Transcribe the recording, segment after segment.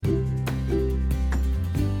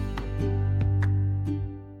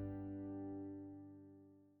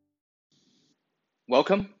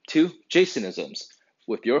welcome to Jasonisms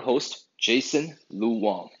with your host, Jason Lu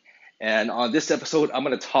Wong. And on this episode, I'm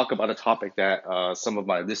going to talk about a topic that some of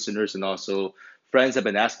my listeners and also friends have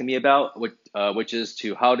been asking me about, which is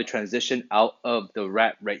to how to transition out of the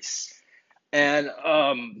rat race. And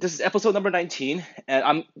this is episode number 19, and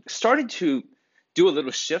I'm starting to do a little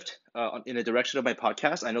shift in the direction of my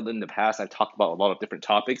podcast. I know that in the past I've talked about a lot of different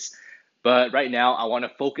topics, but right now I want to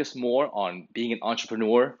focus more on being an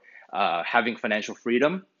entrepreneur, having financial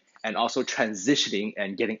freedom, and also transitioning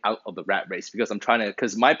and getting out of the rat race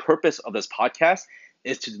because my purpose of this podcast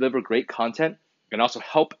is to deliver great content and also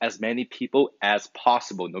help as many people as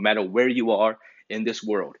possible, no matter where you are in this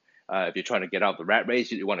world. If you're trying to get out of the rat race,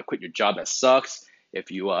 you want to quit your job that sucks, if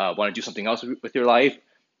you want to do something else with your life,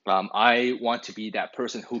 I want to be that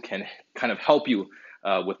person who can kind of help you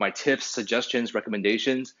with my tips, suggestions,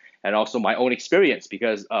 recommendations, and also my own experience.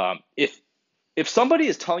 Because if somebody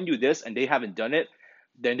is telling you this and they haven't done it,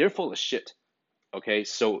 then they're full of shit. Okay,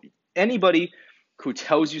 so anybody who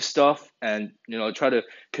tells you stuff and try to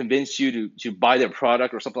convince you to buy their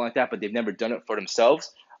product or something like that, but they've never done it for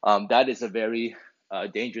themselves, that is a very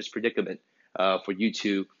dangerous predicament for you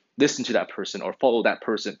to listen to that person or follow that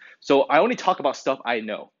person. So I only talk about stuff I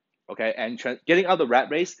know, okay? And getting out of the rat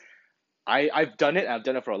race, I've done it. I've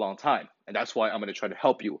done it for a long time, and that's why I'm going to try to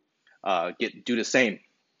help you do the same.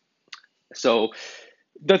 So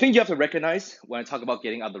the thing you have to recognize when I talk about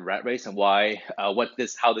getting out of the rat race and why how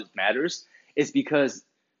this matters is because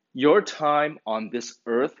your time on this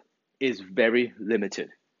earth is very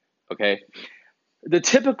limited. Okay, the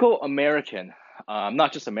typical American,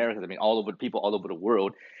 not just Americans, I mean people all over the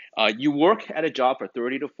world, you work at a job for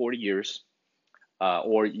 30 to 40 years,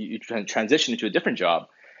 or you transition into a different job,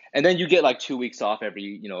 and then you get like 2 weeks off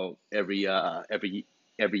every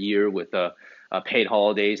year with paid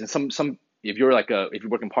holidays, and some if you're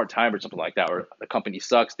working part-time or something like that, or the company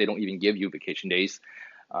sucks, they don't even give you vacation days.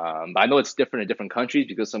 I know it's different in different countries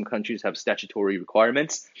because some countries have statutory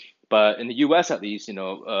requirements, but in the U.S. at least,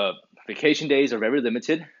 vacation days are very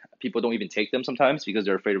limited. People don't even take them sometimes because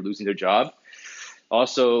they're afraid of losing their job.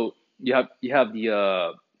 Also, you have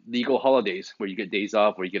the legal holidays where you get days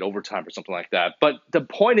off, where you get overtime or something like that. But the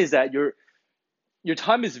point is that your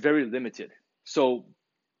time is very limited. So,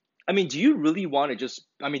 I mean, do you really want to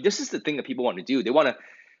this is the thing that people want to do. They want to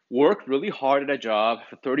work really hard at a job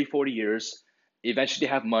for 30, 40 years. Eventually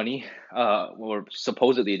they have money, or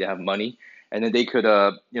supposedly they have money, and then they could,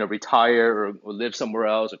 retire or live somewhere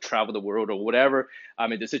else or travel the world or whatever.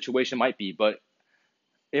 The situation might be. But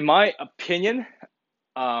in my opinion,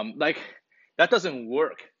 that doesn't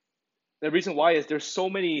work. The reason why is there's so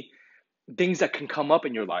many things that can come up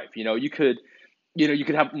in your life. You could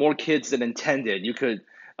have more kids than intended. You could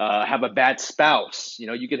have a bad spouse.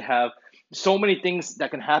 You could have so many things that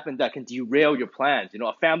can happen that can derail your plans.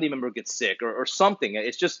 A family member gets sick or something.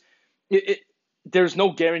 It's just there's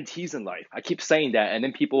no guarantees in life. I keep saying that, and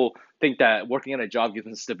then people think that working at a job gives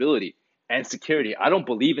them stability and security. I don't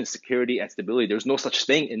believe in security and stability. There's no such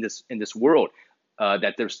thing in this world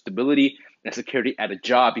that there's stability and security at a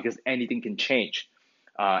job, because anything can change.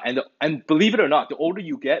 And believe it or not, the older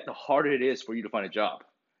you get, the harder it is for you to find a job.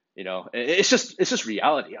 It's just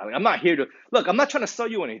reality. I'm not here to look. I'm not trying to sell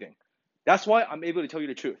you anything. That's why I'm able to tell you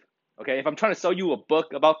the truth. Okay, if I'm trying to sell you a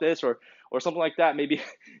book about this or something like that, maybe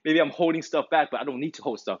I'm holding stuff back, but I don't need to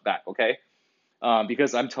hold stuff back. Okay,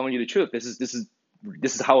 because I'm telling you the truth. This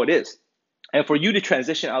is how it is. And for you to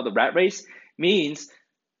transition out of the rat race means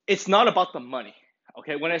it's not about the money.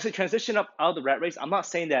 Okay, when I say transition out of the rat race, I'm not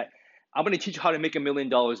saying that I'm going to teach you how to make $1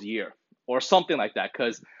 million a year or something like that,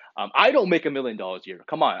 because I don't make $1 million a year.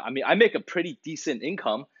 Come on, I make a pretty decent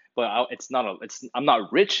income, but I'm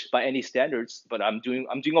not rich by any standards, but I'm doing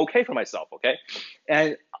okay for myself. Okay,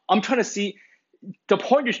 and I'm trying to see, the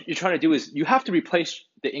point you're trying to do is you have to replace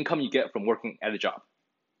the income you get from working at a job.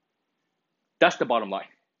 That's the bottom line.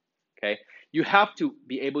 Okay, you have to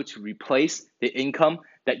be able to replace the income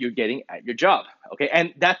that you're getting at your job. Okay,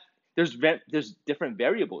 and that there's different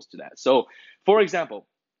variables to that. So, for example,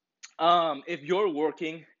 if you're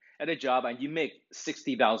working at a job and you make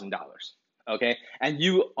 $60,000, okay, and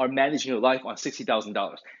you are managing your life on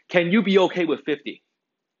 $60,000, can you be okay with 50?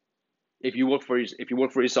 If you work for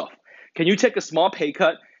yourself, can you take a small pay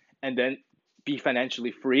cut and then be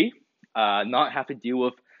financially free, not have to deal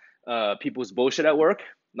with people's bullshit at work,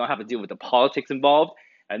 not have to deal with the politics involved,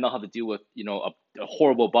 and not have to deal with a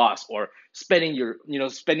horrible boss, or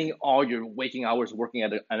spending all your waking hours working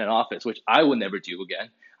at an office, which I will never do again.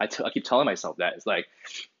 I keep telling myself that. It's like,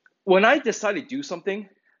 when I decide to do something,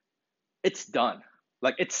 it's done.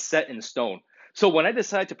 Like, it's set in stone. So when I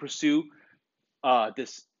decide to pursue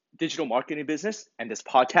this digital marketing business and this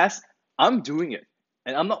podcast, I'm doing it,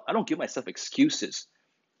 and I don't give myself excuses,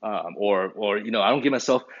 or I don't give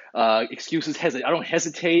myself excuses. I don't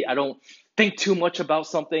hesitate. I don't think too much about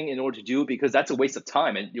something in order to do it, because that's a waste of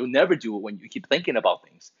time, and you'll never do it when you keep thinking about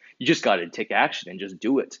things. You just got to take action and just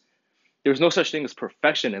do it. There's no such thing as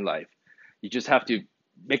perfection in life. You just have to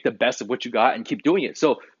make the best of what you got and keep doing it.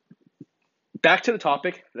 So back to the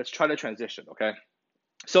topic. Let's try to transition. Okay.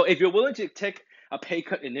 So if you're willing to take a pay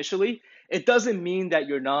cut initially, it doesn't mean that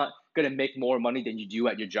you're not going to make more money than you do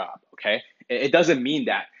at your job. Okay. It doesn't mean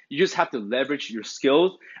that. You just have to leverage your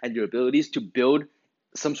skills and your abilities to build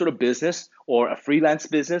some sort of business or a freelance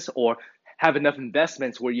business, or have enough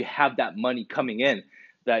investments where you have that money coming in,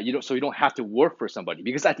 that so you don't have to work for somebody.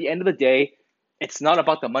 Because at the end of the day, it's not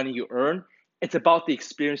about the money you earn. It's about the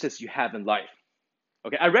experiences you have in life.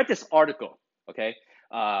 Okay. I read this article. Okay.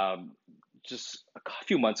 Just a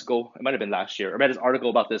few months ago, it might have been last year. I read this article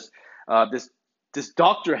about this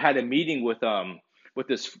doctor had a meeting with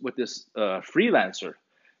this freelancer,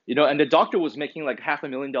 and the doctor was making like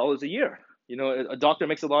 $500,000 a year. A doctor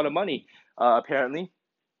makes a lot of money, apparently,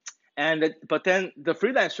 but then the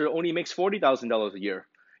freelancer only makes $40,000 a year,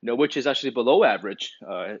 which is actually below average,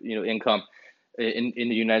 income in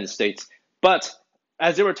the United States. But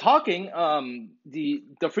as they were talking, the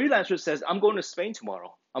freelancer says, "I'm going to Spain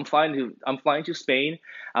tomorrow. I'm flying to Spain.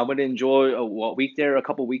 I'm going to enjoy a week there, a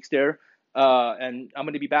couple weeks there, and I'm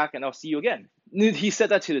going to be back, and I'll see you again." He said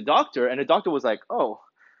that to the doctor, and the doctor was like, "Oh,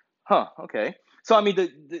 huh, okay." So I mean,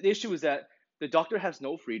 the issue is that the doctor has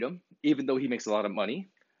no freedom, even though he makes a lot of money,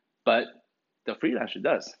 but the freelancer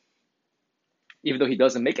does, even though he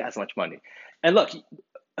doesn't make as much money. And look,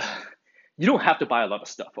 you don't have to buy a lot of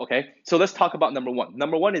stuff, okay? So let's talk about number one.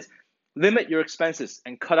 Number one is limit your expenses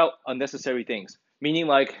and cut out unnecessary things. Meaning,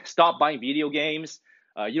 like, stop buying video games.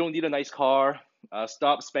 You don't need a nice car.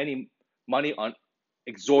 Stop spending money on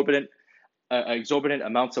exorbitant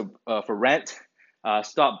amounts for rent.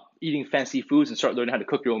 Stop eating fancy foods and start learning how to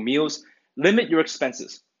cook your own meals. Limit your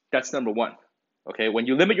expenses. That's number one. Okay, when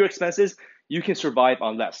you limit your expenses, you can survive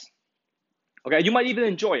on less. Okay, you might even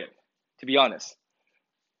enjoy it, to be honest.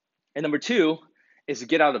 And number two is to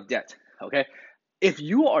get out of debt. Okay, if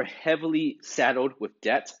you are heavily saddled with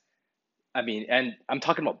debt, I mean, and I'm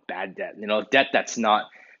talking about bad debt, debt that's not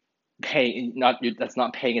paying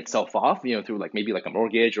itself off, through like maybe like a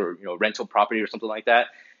mortgage or rental property or something like that,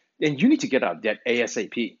 then you need to get out of debt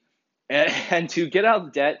ASAP. And to get out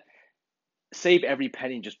of debt, save every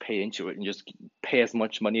penny and just pay into it, and just pay as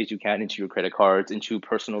much money as you can into your credit cards, into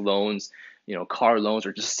personal loans, car loans,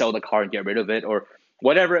 or just sell the car and get rid of it, or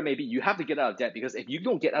whatever it may be. You have to get out of debt, because if you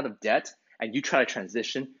don't get out of debt and you try to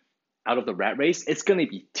transition out of the rat race, it's going to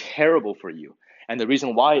be terrible for you. And the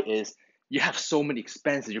reason why is you have so many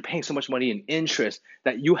expenses. You're paying so much money in interest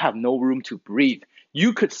that you have no room to breathe.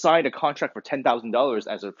 You could sign a contract for $10,000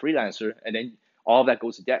 as a freelancer, and then all of that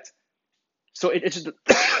goes to debt. So it just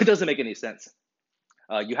it doesn't make any sense.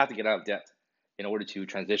 You have to get out of debt in order to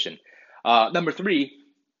transition. Number three,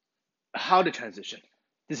 how to transition.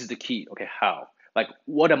 This is the key. Okay, how? Like,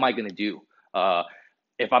 what am I going to do?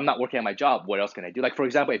 If I'm not working at my job, what else can I do? Like, for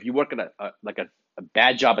example, if you work at a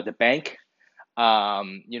bad job at the bank,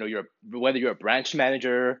 whether you're a branch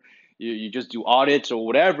manager, you just do audits or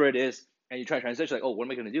whatever it is, and you try to transition, like, oh, what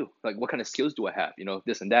am I going to do? Like, what kind of skills do I have?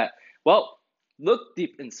 This and that. Well, look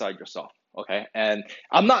deep inside yourself. Okay. And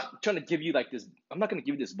I'm not trying to give you like this. I'm not going to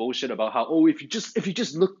give you this bullshit about how, oh, if you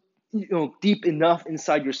just look, deep enough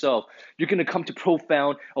inside yourself, you're going to come to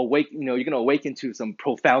profound awake, you're going to awaken to some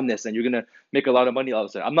profoundness, and you're going to make a lot of money out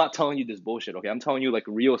of it. I'm not telling you this bullshit. Okay. I'm telling you like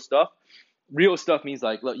real stuff. Real stuff means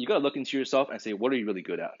like, look, you got to look into yourself and say, what are you really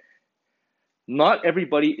good at? Not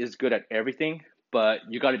everybody is good at everything, but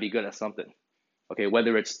you got to be good at something. Okay.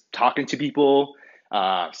 Whether it's talking to people,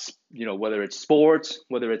 whether it's sports,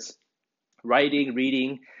 whether it's writing,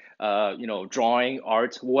 reading, drawing,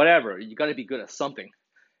 art, whatever. You got to be good at something.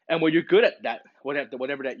 And when you're good at that,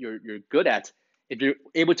 whatever that you're good at, if you're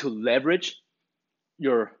able to leverage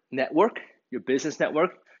your network, your business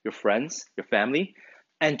network, your friends, your family,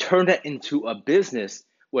 and turn that into a business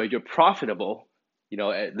where you're profitable,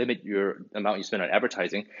 limit your amount you spend on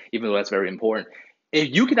advertising, even though that's very important. If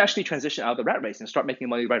you can actually transition out of the rat race and start making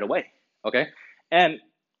money right away, okay? And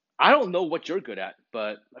I don't know what you're good at,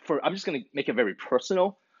 but I'm just going to make it very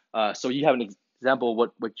personal. So you have an example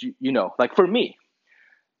of what you know. Like for me,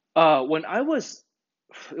 when I was,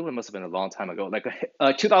 it must have been a long time ago, like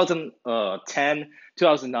 2010,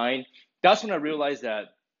 2009, that's when I realized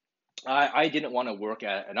that I didn't want to work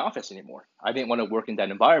at an office anymore. I didn't want to work in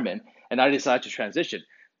that environment, and I decided to transition.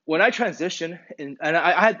 when I transitioned, and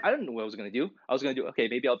I didn't know what I was gonna do. I was gonna do, okay,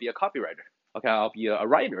 maybe I'll be a copywriter. Okay, I'll be a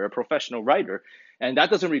writer, a professional writer, and that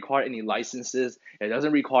doesn't require any licenses. It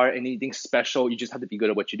doesn't require anything special. You just have to be good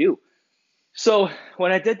at what you do. So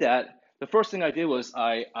when I did that, the first thing I did was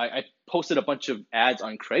I posted a bunch of ads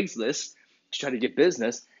on Craigslist to try to get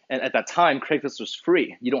business. And at that time, Craigslist was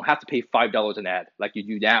free. You don't have to pay $5 an ad like you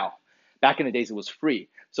do now. Back in the days, it was free.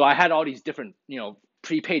 So I had all these different,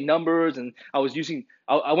 prepaid numbers, and I was using.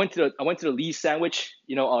 I went to the Lee Sandwich,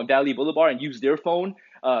 on Valley Boulevard, and used their phone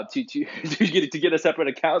to to get a separate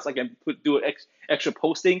account so I can do an extra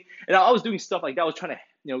posting. And I was doing stuff like that. I was trying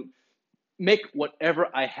to make whatever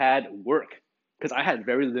I had work because I had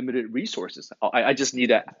very limited resources. I just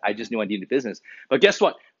I just knew I needed business. But guess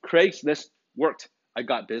what? Craigslist worked. I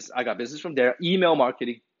got business. I got business from there. Email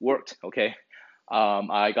marketing worked. Okay.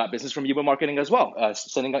 I got business from email marketing as well,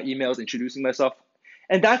 sending out emails, introducing myself,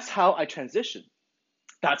 and that's how I transitioned.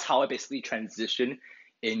 That's how I basically transitioned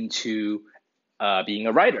into being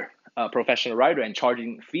a writer, a professional writer, and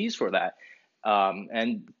charging fees for that.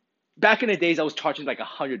 And back in the days, I was charging like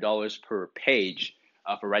 $100 per page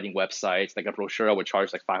for writing websites. Like a brochure, I would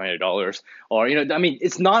charge like $500, or I mean,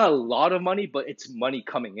 it's not a lot of money, but it's money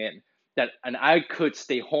coming in. And I could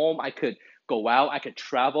stay home, I could go out, I could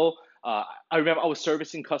travel. I remember I was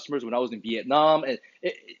servicing customers when I was in Vietnam, and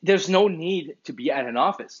there's no need to be at an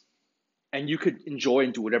office, and you could enjoy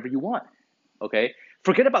and do whatever you want. Okay,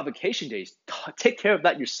 forget about vacation days. Take care of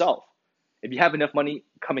that yourself. If you have enough money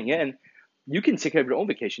coming in, you can take care of your own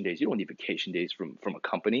vacation days. You don't need vacation days from a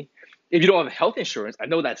company. If you don't have health insurance, I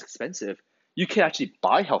know that's expensive. You can actually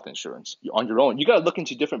buy health insurance on your own. You got to look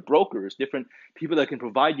into different brokers, different people that can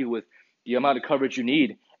provide you with the amount of coverage you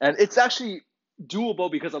need. And it's actually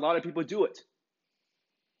doable because a lot of people do it.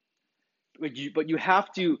 But you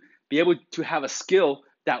have to be able to have a skill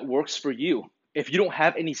that works for you. If you don't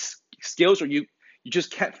have any skills, or you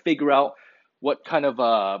just can't figure out what kind of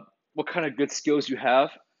good skills you have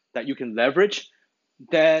that you can leverage,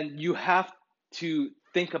 then you have to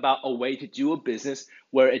think about a way to do a business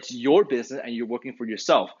where it's your business and you're working for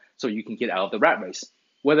yourself, so you can get out of the rat race.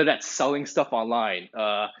 Whether that's selling stuff online,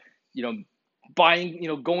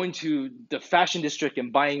 buying, going to the fashion district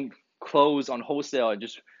and buying clothes on wholesale and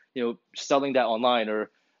just selling that online, or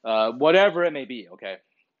whatever it may be. Okay,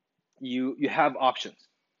 you have options.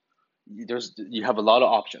 You have a lot of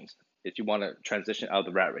options if you want to transition out of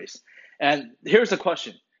the rat race. And here's the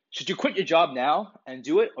question: should you quit your job now and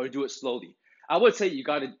do it, or do it slowly? I would say you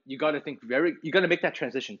gotta think you gotta make that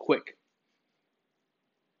transition quick.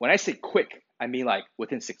 When I say quick, I mean like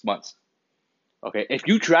within 6 months. Okay, if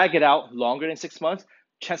you drag it out longer than 6 months,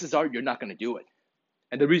 chances are you're not gonna do it.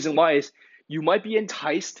 And the reason why is you might be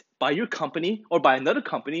enticed by your company or by another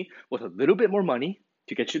company with a little bit more money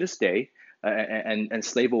to get you to stay and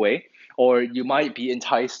slave away, or you might be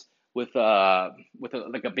enticed with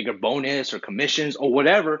like a bigger bonus or commissions or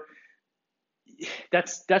whatever.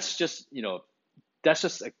 That's just that's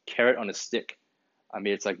just a carrot on a stick. I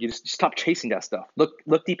mean, it's like you just stop chasing that stuff.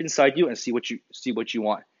 Look deep inside you and see what you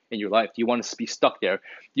want in your life. Do you want to be stuck there?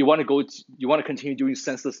 Do you want to you want to continue doing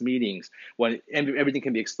senseless meetings when everything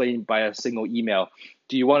can be explained by a single email?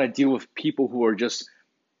 Do you want to deal with people who are just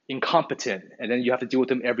incompetent and then you have to deal with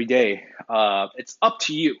them every day? It's up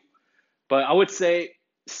to you. But I would say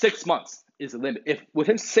 6 months is the limit. If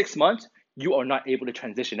within 6 months you are not able to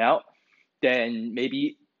transition out, then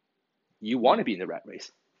maybe you want to be in the rat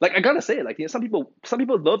race. Like, I gotta say, like, some people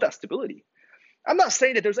love that stability. I'm not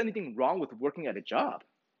saying that there's anything wrong with working at a job.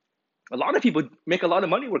 A lot of people make a lot of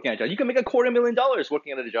money working at a job. You can make $250,000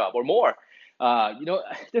 working at a job or more.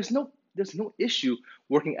 There's no issue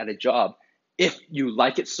working at a job if you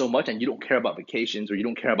like it so much and you don't care about vacations, or you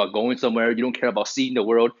don't care about going somewhere, you don't care about seeing the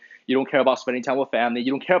world, you don't care about spending time with family,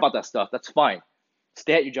 you don't care about that stuff. That's fine.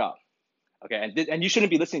 Stay at your job. Okay, and you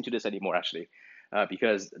shouldn't be listening to this anymore, actually,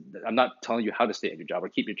 because I'm not telling you how to stay at your job or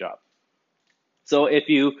keep your job. So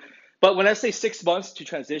but when I say 6 months to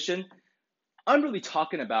transition, I'm really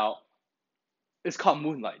talking about, it's called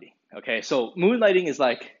moonlighting. Okay, so moonlighting is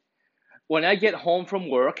like when I get home from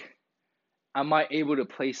work, am I able to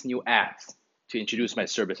place new ads to introduce my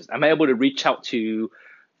services? Am I able to reach out to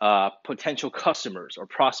potential customers or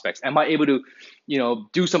prospects? Am I able to,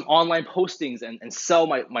 do some online postings and sell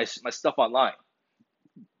my stuff online?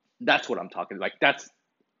 That's what I'm talking about. Like,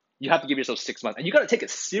 you have to give yourself 6 months, and you got to take it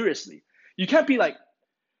seriously. You can't be like,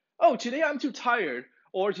 oh, today I'm too tired,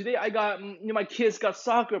 or today I got, my kids got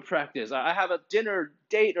soccer practice, I have a dinner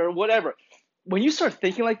date or whatever. When you start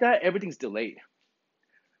thinking like that, everything's delayed.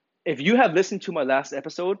 If you have listened to my last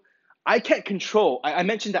episode, I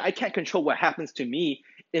mentioned that I can't control what happens to me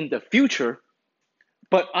in the future,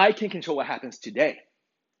 But I can control what happens today.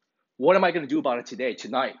 What am I going to do about it today,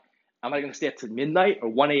 tonight? Am I going to stay up to midnight or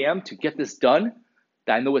 1 a.m. to get this done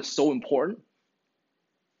that I know is so important?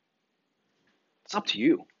 It's up to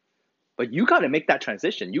you. But you got to make that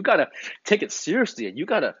transition. You got to take it seriously and you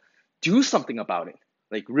got to do something about it.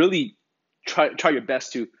 Like really try your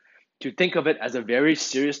best to think of it as a very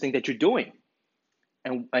serious thing that you're doing.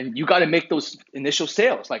 And you got to make those initial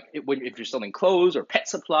sales. Like if you're selling clothes or pet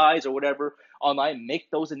supplies or whatever online, make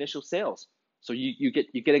those initial sales. So you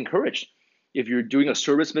get encouraged. If you're doing a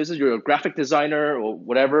service business, you're a graphic designer or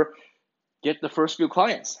whatever, get the first few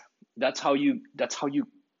clients. That's how you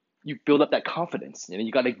build up that confidence. You know,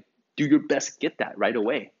 you got to do your best to get that right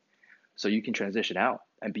away, so you can transition out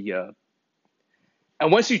and be a.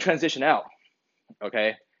 And once you transition out,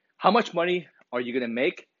 okay, how much money are you gonna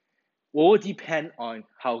make? Will depend on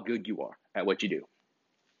how good you are at what you do.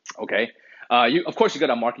 Okay, you of course you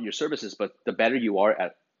gotta market your services, but the better you are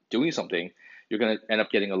at doing something, you're gonna end up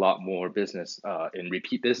getting a lot more business in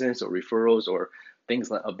repeat business or referrals or things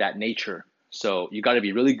of that nature. So you got to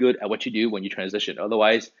be really good at what you do when you transition.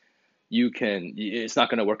 Otherwise, it's not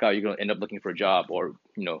going to work out. You're going to end up looking for a job or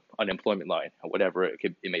unemployment line or whatever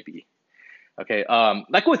it may be. Okay,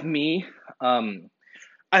 like with me,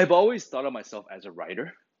 I've always thought of myself as a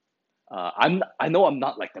writer. I know I'm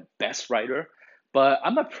not like the best writer, but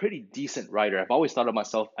I'm a pretty decent writer. I've always thought of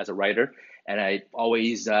myself as a writer, and I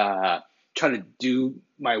always try to do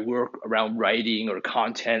my work around writing or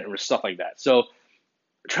content or stuff like that. So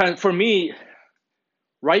for me,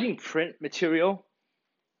 writing print material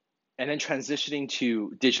and then transitioning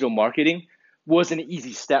to digital marketing was an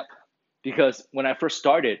easy step, because when I first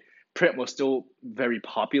started, print was still very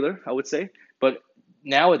popular, I would say, but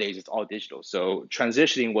nowadays it's all digital. So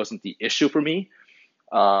transitioning wasn't the issue for me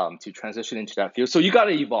to transition into that field. So you got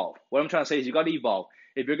to evolve. What I'm trying to say is you got to evolve.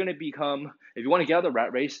 If you want to get out of the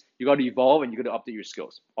rat race, you got to evolve and you got to update your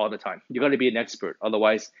skills all the time. You got to be an expert.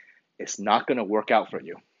 Otherwise, it's not going to work out for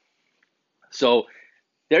you. So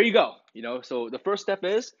there you go. So the first step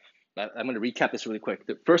is, I'm going to recap this really quick.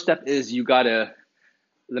 The first step is you got to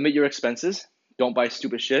limit your expenses. Don't buy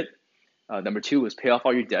stupid shit. Number 2 is pay off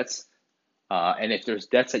all your debts. And if there's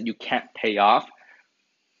debts that you can't pay off,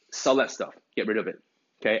 sell that stuff. Get rid of it.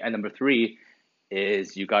 Okay. And number 3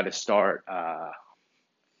 is you got to start.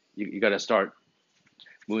 You got to start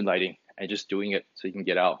moonlighting and just doing it so you can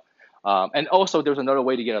get out. And also, there's another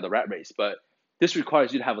way to get out of the rat race, but this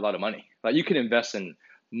requires you to have a lot of money. Like you can invest in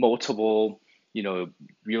multiple,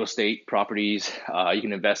 real estate properties. You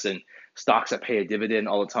can invest in stocks that pay a dividend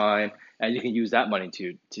all the time, and you can use that money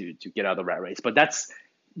to get out of the rat race. But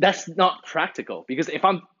that's not practical, because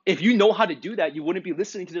if you know how to do that, you wouldn't be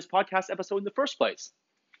listening to this podcast episode in the first place.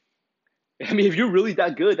 I mean, if you're really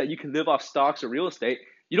that good that you can live off stocks or real estate,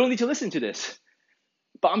 you don't need to listen to this.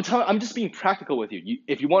 But I'm just being practical with you.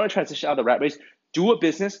 If you want to transition out of the rat race, do a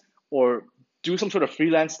business or do some sort of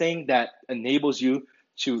freelance thing that enables you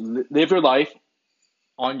to live your life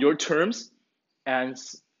on your terms and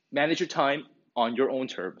manage your time on your own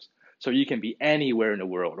terms. So you can be anywhere in the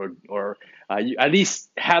world, or you at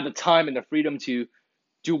least have the time and the freedom to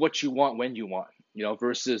do what you want when you want,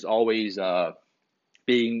 versus always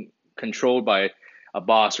being controlled by a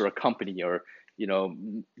boss or a company, or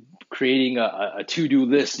creating a to-do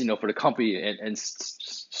list, for the company and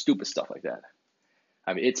stupid stuff like that.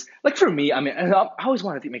 I mean, it's like for me, and I always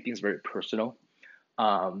want to make things very personal.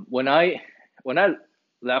 When I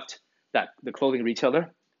left the clothing retailer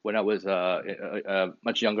when I was a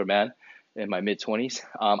much younger man in my mid-20s,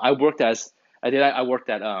 I worked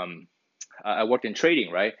in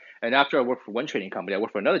trading, right? And after I worked for one trading company, I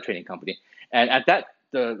worked for another trading company. And at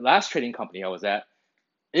the last trading company I was at,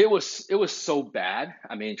 it was so bad.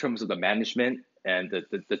 I mean, in terms of the management and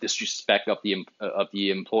the disrespect of the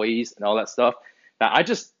employees and all that stuff,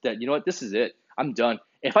 that you know what, this is it. I'm done.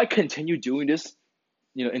 If I continue doing this,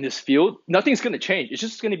 in this field, nothing's going to change. It's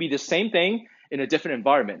just going to be the same thing in a different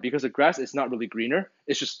environment, because the grass is not really greener.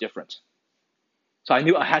 It's just different. So I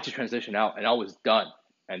knew I had to transition out, and I was done.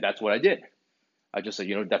 And that's what I did. I just said,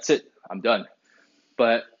 that's it. I'm done.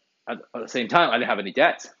 But at the same time, I didn't have any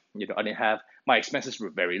debt. My expenses were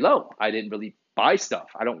very low. I didn't really buy stuff.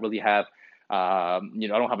 I don't really have, I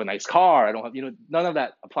don't have a nice car. I don't have, none of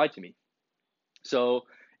that applied to me. So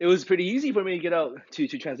it was pretty easy for me to get out to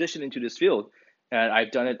transition into this field. And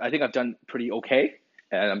I've done it. I think I've done pretty okay.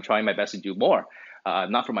 And I'm trying my best to do more.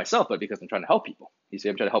 Not for myself, but because I'm trying to help people. I'm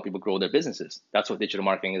trying to help people grow their businesses. That's what digital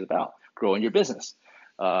marketing is about, growing your business.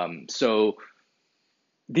 So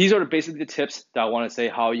these are basically the tips that I want to say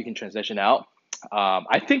how you can transition out.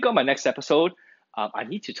 I think on my next episode, I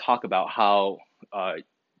need to talk about how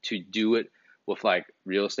to do it with like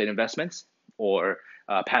real estate investments or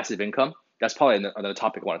passive income. That's probably another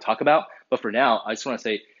topic I want to talk about. But for now, I just want to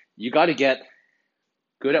say you got to get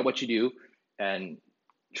good at what you do and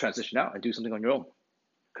transition out and do something on your own.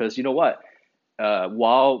 Because you know what?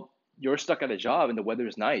 While you're stuck at a job and the weather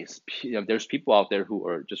is nice, there's people out there who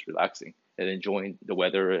are just relaxing and enjoying the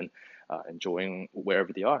weather and enjoying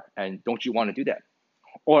wherever they are. And don't you want to do that?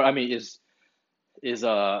 Or I mean, is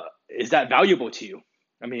that valuable to you?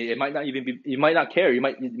 I mean, it might not even be. You might not care. You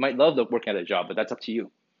might love the working at a job, but that's up to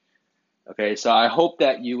you. Okay, so I hope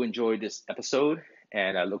that you enjoyed this episode,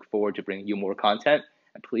 and I look forward to bringing you more content.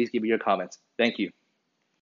 And please give me your comments. Thank you.